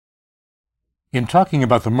In talking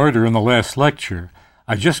about the murder in the last lecture,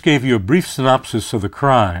 I just gave you a brief synopsis of the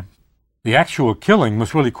crime. The actual killing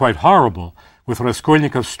was really quite horrible, with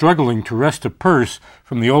Raskolnikov struggling to wrest a purse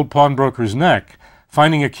from the old pawnbroker's neck,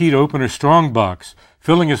 finding a key to open her strongbox,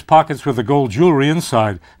 filling his pockets with the gold jewelry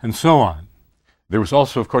inside, and so on. There was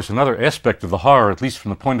also, of course, another aspect of the horror, at least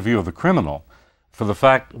from the point of view of the criminal, for the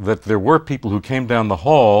fact that there were people who came down the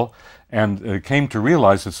hall and came to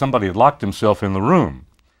realize that somebody had locked himself in the room.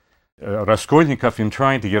 Raskolnikov, in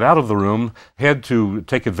trying to get out of the room, had to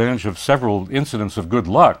take advantage of several incidents of good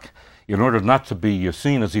luck in order not to be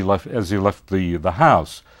seen as he left the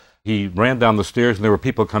house. He ran down the stairs, and there were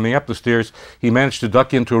people coming up the stairs. He managed to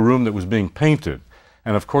duck into a room that was being painted.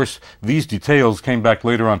 And of course, these details came back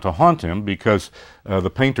later on to haunt him because the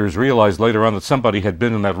painters realized later on that somebody had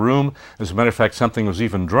been in that room. As a matter of fact, something was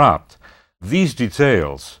even dropped. These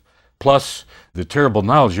details, plus the terrible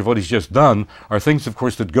knowledge of what he's just done, are things, of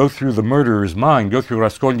course, that go through the murderer's mind, go through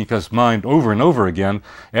Raskolnikov's mind over and over again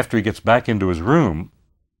after he gets back into his room.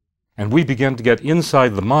 And we begin to get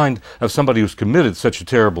inside the mind of somebody who's committed such a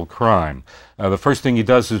terrible crime. The first thing he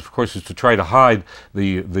does, of course, is to try to hide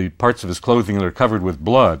the parts of his clothing that are covered with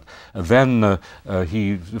blood. Then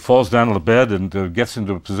he falls down on the bed and gets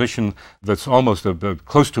into a position that's almost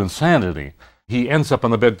close to insanity. He ends up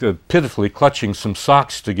on the bed pitifully clutching some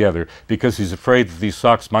socks together because he's afraid that these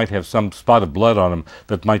socks might have some spot of blood on them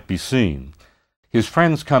that might be seen. His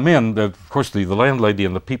friends come in. Of course, the landlady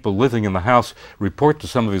and the people living in the house report to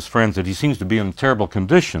some of his friends that he seems to be in a terrible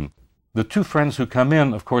condition. The two friends who come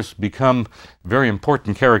in, of course, become very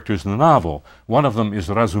important characters in the novel. One of them is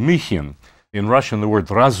Razumikhin. In Russian, the word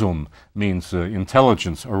razum means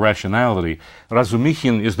intelligence or rationality.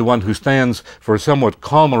 Razumikhin is the one who stands for a somewhat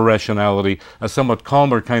calmer rationality, a somewhat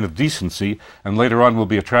calmer kind of decency, and later on will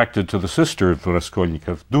be attracted to the sister of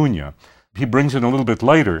Raskolnikov, Dunya. He brings in a little bit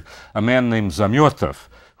later a man named Zamyotov,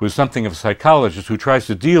 who is something of a psychologist who tries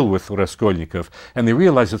to deal with Raskolnikov, and they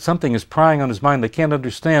realize that something is prying on his mind they can't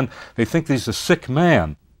understand. They think he's a sick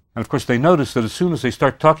man. And of course they notice that as soon as they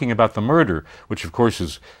start talking about the murder, which of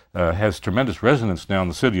course has tremendous resonance now in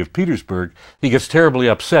the city of Petersburg, he gets terribly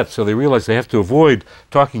upset, so they realize they have to avoid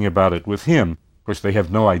talking about it with him. Of course they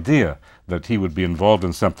have no idea that he would be involved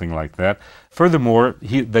in something like that. Furthermore,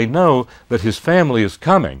 they know that his family is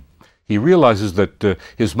coming. He realizes that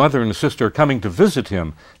his mother and his sister are coming to visit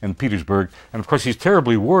him in Petersburg, and of course he's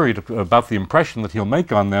terribly worried about the impression that he'll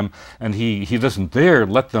make on them, and he doesn't dare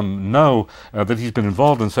let them know that he's been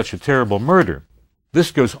involved in such a terrible murder.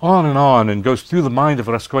 This goes on and goes through the mind of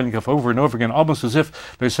Raskolnikov over and over again, almost as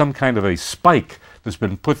if there's some kind of a spike that's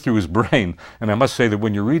been put through his brain. And I must say that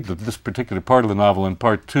when you read this particular part of the novel in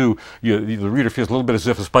part two, the reader feels a little bit as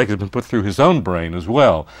if a spike has been put through his own brain as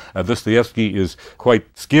well. Dostoevsky is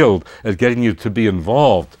quite skilled at getting you to be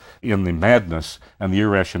involved in the madness and the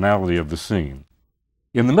irrationality of the scene.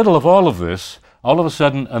 In the middle of all of this, all of a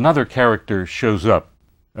sudden another character shows up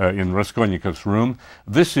in Raskolnikov's room.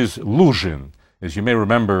 This is Luzhin. As you may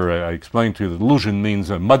remember, I explained to you that Luzhin means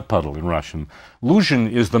a mud puddle in Russian.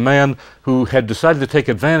 Luzhin is the man who had decided to take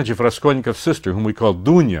advantage of Raskolnikov's sister, whom we call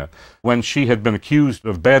Dunya, when she had been accused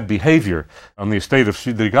of bad behavior on the estate of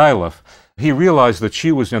Svidrigailov. He realized that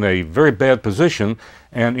she was in a very bad position,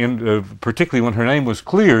 and particularly when her name was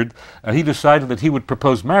cleared, he decided that he would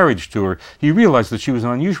propose marriage to her. He realized that she was an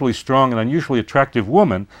unusually strong and unusually attractive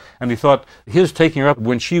woman, and he thought his taking her up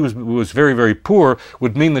when she was very, very poor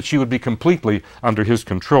would mean that she would be completely under his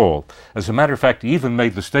control. As a matter of fact, he even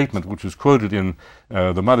made the statement, which was quoted in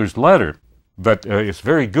the mother's letter, that it's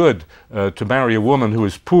very good to marry a woman who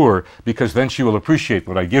is poor because then she will appreciate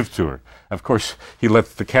what I give to her. Of course, he let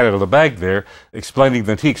the cat out of the bag there, explaining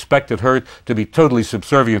that he expected her to be totally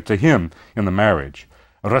subservient to him in the marriage.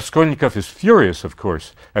 Raskolnikov is furious, of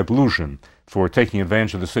course, at Luzhin for taking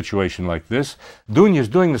advantage of the situation like this. Dunya is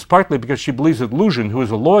doing this partly because she believes that Luzhin, who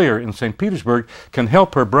is a lawyer in St. Petersburg, can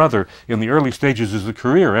help her brother in the early stages of his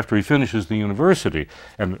career after he finishes the university.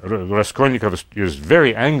 And Raskolnikov is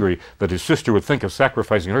very angry that his sister would think of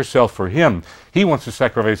sacrificing herself for him. He wants to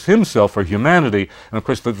sacrifice himself for humanity. And of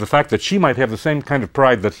course, the fact that she might have the same kind of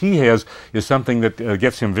pride that he has is something that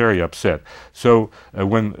gets him very upset. So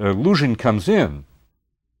when Luzhin comes in,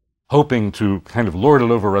 hoping to kind of lord it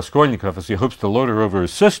over Raskolnikov as he hopes to lord her over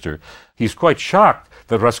his sister, he's quite shocked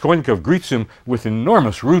that Raskolnikov greets him with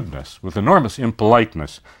enormous rudeness, with enormous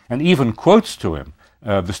impoliteness, and even quotes to him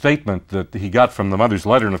the statement that he got from the mother's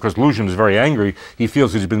letter. And of course, Luzhin is very angry. He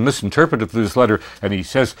feels that he's been misinterpreted through this letter, and he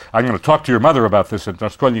says, I'm going to talk to your mother about this. And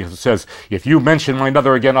Raskolnikov says, if you mention my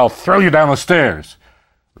mother again, I'll throw you down the stairs.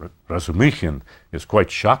 Razumikhin is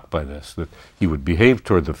quite shocked by this, that he would behave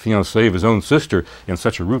toward the fiancée of his own sister in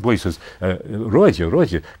such a rude way. He says,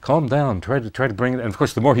 Rodya, calm down, try to bring it. And of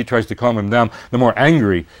course, the more he tries to calm him down, the more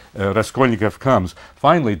angry Raskolnikov comes.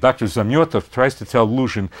 Finally, Dr. Zamyotov tries to tell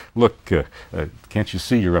Luzhin, look, can't you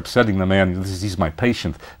see you're upsetting the man? He's my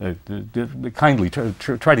patient. Kindly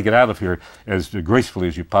try to get out of here as gracefully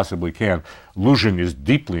as you possibly can. Luzhin is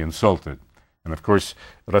deeply insulted. And of course,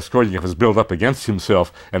 Raskolnikov has built up against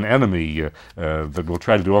himself an enemy that will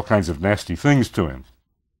try to do all kinds of nasty things to him.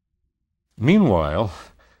 Meanwhile,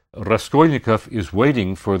 Raskolnikov is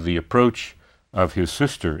waiting for the approach of his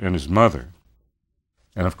sister and his mother.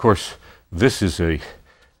 And of course, this is a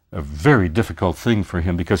very difficult thing for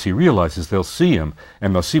him, because he realizes they'll see him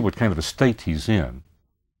and they'll see what kind of a state he's in.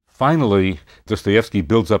 Finally, Dostoevsky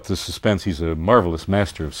builds up the suspense. He's a marvelous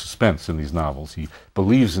master of suspense in these novels. He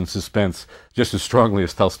believes in suspense just as strongly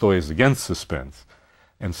as Tolstoy is against suspense.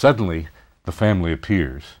 And suddenly, the family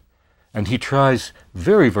appears. And he tries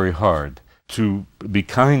very, very hard to be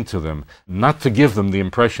kind to them, not to give them the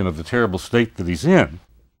impression of the terrible state that he's in.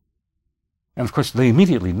 And of course, they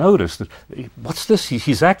immediately notice that, what's this?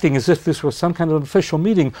 He's acting as if this was some kind of an official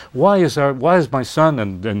meeting. Why is my son,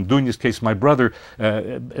 and in Dunya's case, my brother,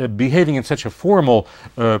 behaving in such a formal,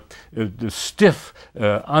 stiff,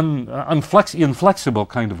 inflexible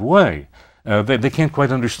kind of way? They can't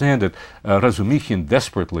quite understand it. Razumikhin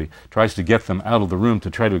desperately tries to get them out of the room, to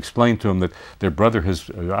try to explain to them that their brother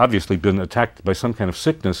has obviously been attacked by some kind of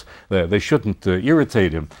sickness. They shouldn't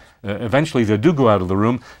irritate him. Eventually they do go out of the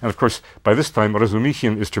room, and of course by this time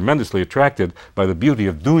Razumikhin is tremendously attracted by the beauty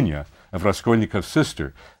of Dunya, of Raskolnikov's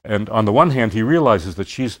sister. And on the one hand he realizes that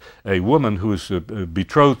she's a woman who is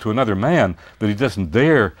betrothed to another man, but he doesn't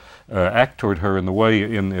dare act toward her in the way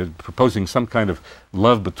in proposing some kind of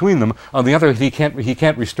love between them. On the other hand, he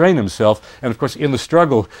can't restrain himself, and of course in the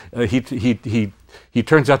struggle he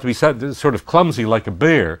turns out to be sort of clumsy like a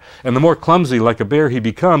bear. And the more clumsy like a bear he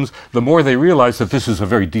becomes, the more they realize that this is a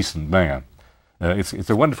very decent man. It's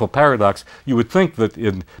a wonderful paradox. You would think that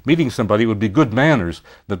in meeting somebody, it would be good manners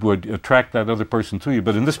that would attract that other person to you.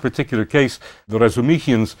 But in this particular case, the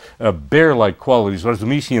Razumikhin's bear-like qualities,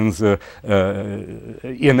 Razumikhin's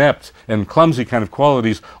inept and clumsy kind of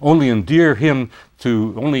qualities, only endear him more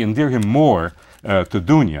to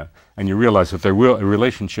Dunya. And you realize that a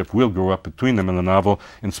relationship will grow up between them in the novel,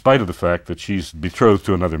 in spite of the fact that she's betrothed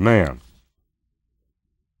to another man.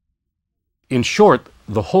 In short,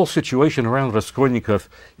 the whole situation around Raskolnikov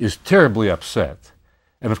is terribly upset.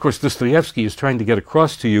 And of course, Dostoevsky is trying to get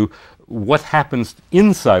across to you what happens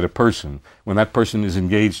inside a person when that person is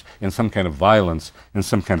engaged in some kind of violence, in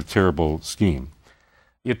some kind of terrible scheme.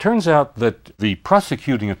 It turns out that the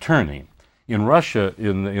prosecuting attorney in Russia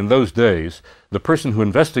in those days, the person who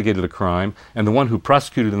investigated a crime and the one who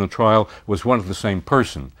prosecuted in the trial was one of the same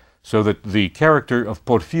person. So that the character of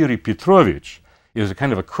Porfiry Petrovich is a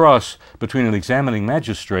kind of a cross between an examining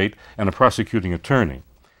magistrate and a prosecuting attorney.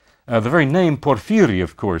 The very name Porfiry,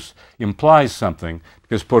 of course, implies something,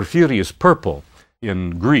 because Porfiry is purple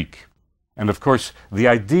in Greek. And of course, the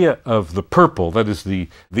idea of the purple, that is the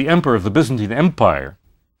emperor of the Byzantine Empire,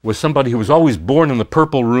 was somebody who was always born in the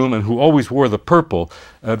purple room and who always wore the purple.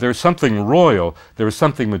 There's something royal, there is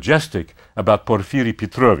something majestic about Porfiry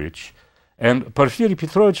Petrovich. And Porfiry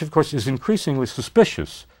Petrovich, of course, is increasingly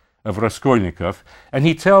suspicious of Raskolnikov, and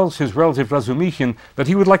he tells his relative Razumikhin that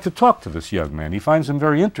he would like to talk to this young man. He finds him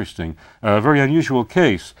very interesting, a very unusual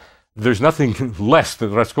case. There's nothing less that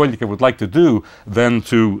Raskolnikov would like to do than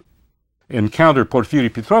to encounter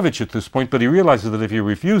Porfiry Petrovich at this point, but he realizes that if he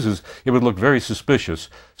refuses, it would look very suspicious.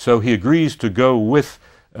 So he agrees to go with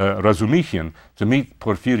Razumikhin to meet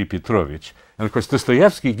Porfiry Petrovich. And of course,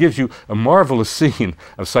 Dostoevsky gives you a marvelous scene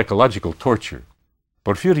of psychological torture.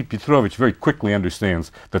 Porfiry Petrovich very quickly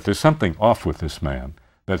understands that there's something off with this man,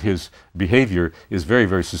 that his behavior is very,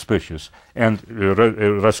 very suspicious. And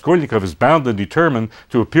Raskolnikov is bound and determined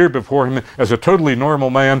to appear before him as a totally normal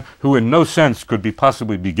man who in no sense could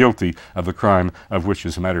possibly be guilty of the crime of which,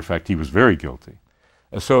 as a matter of fact, he was very guilty.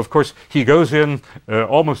 So, of course, he goes in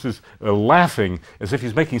almost as laughing, as if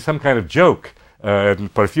he's making some kind of joke.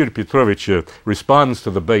 And Porfiry Petrovich responds to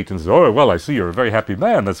the bait and says, "Oh, well, I see you're a very happy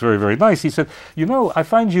man. That's very, very nice." He said, "You know, I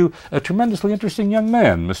find you a tremendously interesting young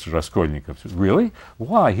man, Mr. Raskolnikov." I said, "Really?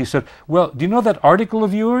 Why?" He said, "Well, do you know that article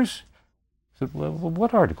of yours?" I said, "Well,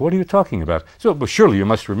 what article? What are you talking about?" So, well, surely you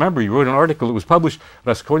must remember you wrote an article that was published.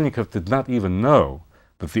 Raskolnikov did not even know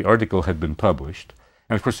that the article had been published.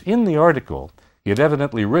 And, of course, in the article, he had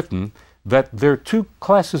evidently written that there are two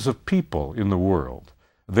classes of people in the world.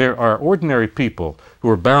 There are ordinary people who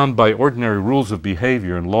are bound by ordinary rules of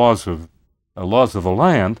behavior and laws of laws of the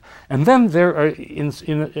land. And then there are,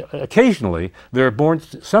 occasionally, there are born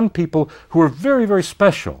some people who are very, very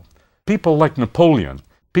special. People like Napoleon,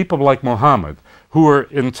 people like Muhammad, who are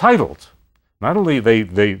entitled. Not only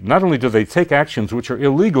do they take actions which are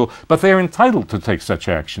illegal, but they are entitled to take such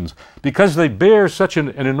actions because they bear such an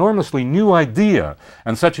enormously new idea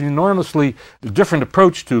and such an enormously different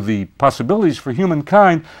approach to the possibilities for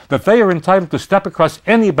humankind that they are entitled to step across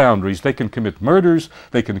any boundaries. They can commit murders,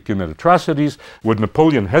 they can commit atrocities. Would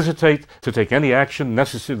Napoleon hesitate to take any action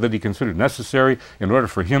that he considered necessary in order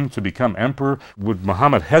for him to become emperor? Would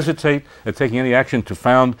Muhammad hesitate at taking any action to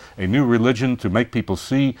found a new religion, to make people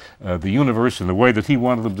see the universe in the way that he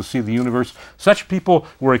wanted them to see the universe? Such people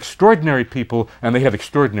were extraordinary people, and they had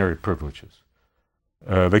extraordinary privileges.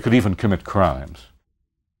 They could even commit crimes.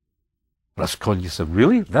 Raskolnikov said,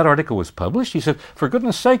 "Really? That article was published?" He said, "For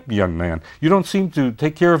goodness sake, young man, you don't seem to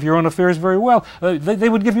take care of your own affairs very well. They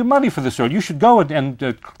would give you money for this article. You should go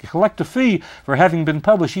and collect a fee for having been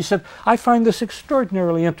published." He said, "I find this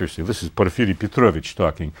extraordinarily interesting." This is Porfiry Petrovich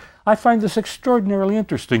talking. "I find this extraordinarily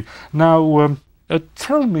interesting. Now,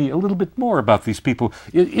 tell me a little bit more about these people.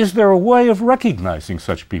 Is there a way of recognizing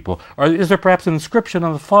such people? Or is there perhaps an inscription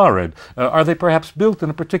on the forehead? Are they perhaps built in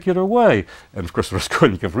a particular way?" And of course,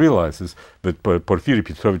 Raskolnikov realizes that Porfiry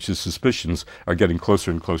Petrovich's suspicions are getting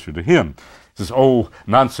closer and closer to him. He says, "Oh,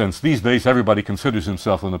 nonsense. These days everybody considers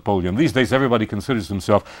himself a Napoleon. These days everybody considers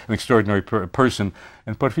himself an extraordinary person."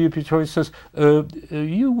 And Porfiry Petrovich says,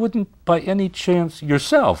 "You wouldn't by any chance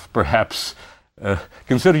yourself, perhaps,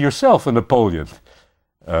 consider yourself a Napoleon?"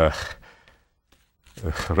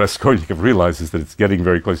 Raskolnikov realizes that it's getting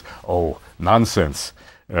very close. "Oh, nonsense.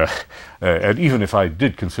 And even if I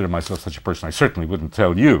did consider myself such a person, I certainly wouldn't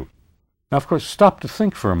tell you." Now, of course, stop to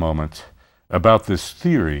think for a moment about this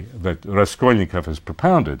theory that Raskolnikov has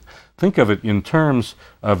propounded. Think of it in terms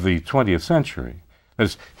of the 20th century.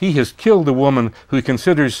 As he has killed a woman who he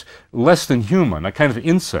considers less than human, a kind of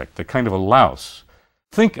insect, a kind of a louse.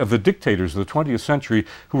 Think of the dictators of the 20th century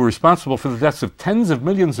who were responsible for the deaths of tens of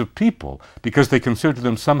millions of people because they considered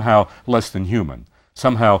them somehow less than human,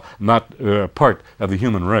 somehow not part of the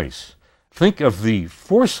human race. Think of the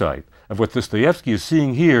foresight of what Dostoevsky is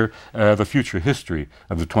seeing here, the future history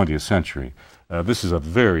of the 20th century. This is a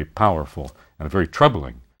very powerful and a very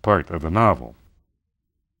troubling part of the novel.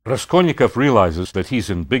 Raskolnikov realizes that he's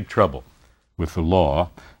in big trouble with the law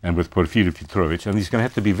and with Porfiry Petrovich, and he's going to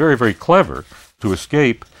have to be very, very clever to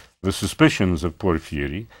escape the suspicions of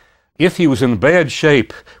Porfiry. If he was in bad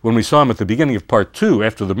shape when we saw him at the beginning of Part 2,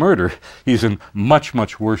 after the murder, he's in much,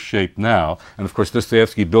 much worse shape now. And of course,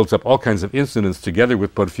 Dostoevsky builds up all kinds of incidents together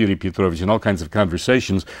with Porfiry Petrovich and all kinds of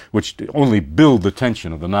conversations which only build the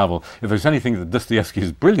tension of the novel. If there's anything that Dostoevsky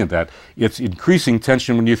is brilliant at, it's increasing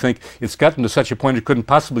tension when you think it's gotten to such a point it couldn't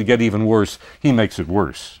possibly get even worse. He makes it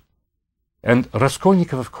worse. And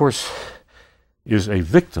Raskolnikov, of course, is a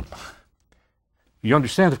victim. You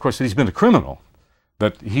understand, of course, that he's been a criminal,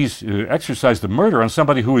 that he's exercised a murder on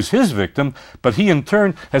somebody who is his victim, but he in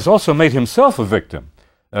turn has also made himself a victim.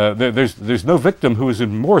 There's no victim who is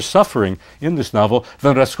in more suffering in this novel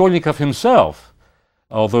than Raskolnikov himself.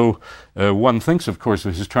 Although one thinks, of course,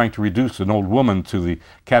 that he's trying to reduce an old woman to the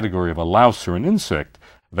category of a louse or an insect.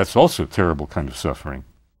 That's also a terrible kind of suffering.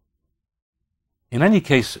 In any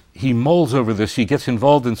case, he mulls over this. He gets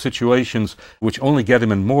involved in situations which only get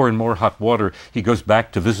him in more and more hot water. He goes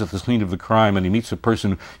back to visit the scene of the crime, and he meets a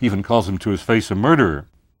person who even calls him to his face a murderer.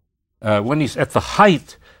 When he's at the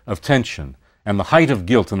height of tension and the height of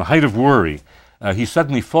guilt and the height of worry, he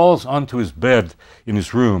suddenly falls onto his bed in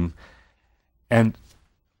his room, and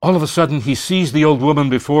all of a sudden he sees the old woman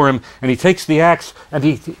before him, and he takes the axe and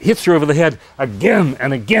he hits her over the head again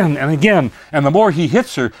and again and again. And the more he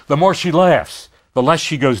hits her, the more she laughs, the less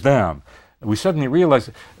she goes down. We suddenly realize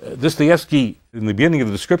Dostoevsky, in the beginning of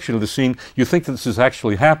the description of the scene, you think that this is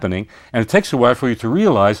actually happening, and it takes a while for you to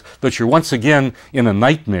realize that you're once again in a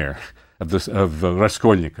nightmare of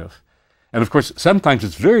Raskolnikov. And of course, sometimes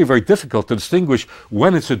it's very, very difficult to distinguish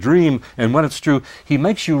when it's a dream and when it's true. He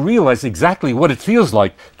makes you realize exactly what it feels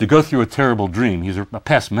like to go through a terrible dream. He's a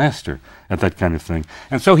past master at that kind of thing.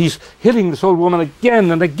 And so he's hitting this old woman again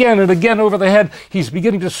and again and again over the head. He's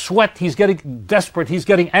beginning to sweat. He's getting desperate. He's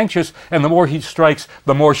getting anxious. And the more he strikes,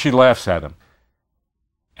 the more she laughs at him.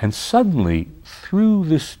 And suddenly, through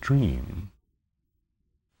this dream,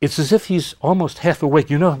 it's as if he's almost half awake.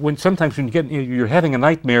 You know, sometimes when you're having a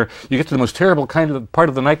nightmare, you get to the most terrible kind of part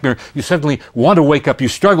of the nightmare. You suddenly want to wake up. You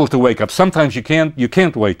struggle to wake up. Sometimes you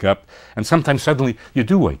can't wake up, and sometimes suddenly you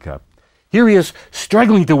do wake up. Here he is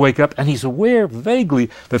struggling to wake up, and he's aware vaguely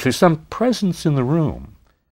that there's some presence in the room.